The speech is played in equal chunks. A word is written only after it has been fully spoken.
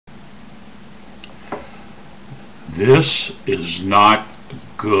This is not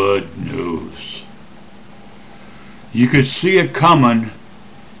good news. You could see it coming,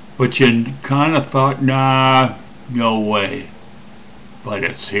 but you kind of thought, nah, no way. But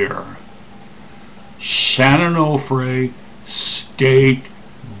it's here. San Onofre State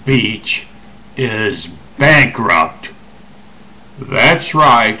Beach is bankrupt. That's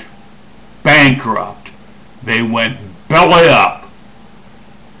right, bankrupt. They went belly up,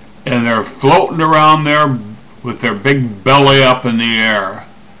 and they're floating around there with their big belly up in the air.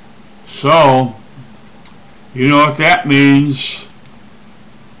 So, you know what that means?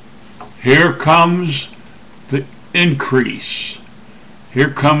 Here comes the increase.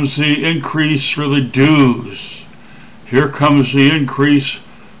 Here comes the increase for the dues. Here comes the increase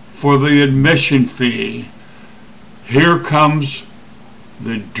for the admission fee. Here comes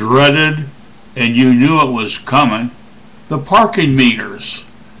the dreaded, and you knew it was coming, the parking meters,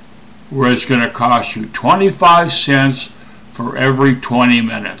 where it's going to cost you 25 cents for every 20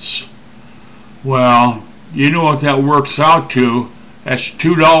 minutes. Well, you know what that works out to. That's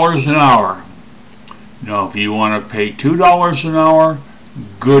 $2 an hour. Now, if you want to pay $2 an hour,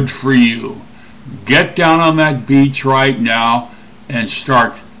 good for you. Get down on that beach right now and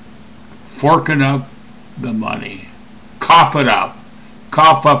start forking up the money. Cough it up.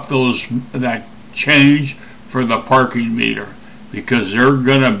 Cough up that change for the parking meter, because they're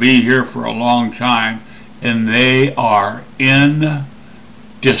going to be here for a long time, and they are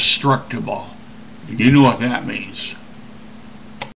indestructible. You know what that means.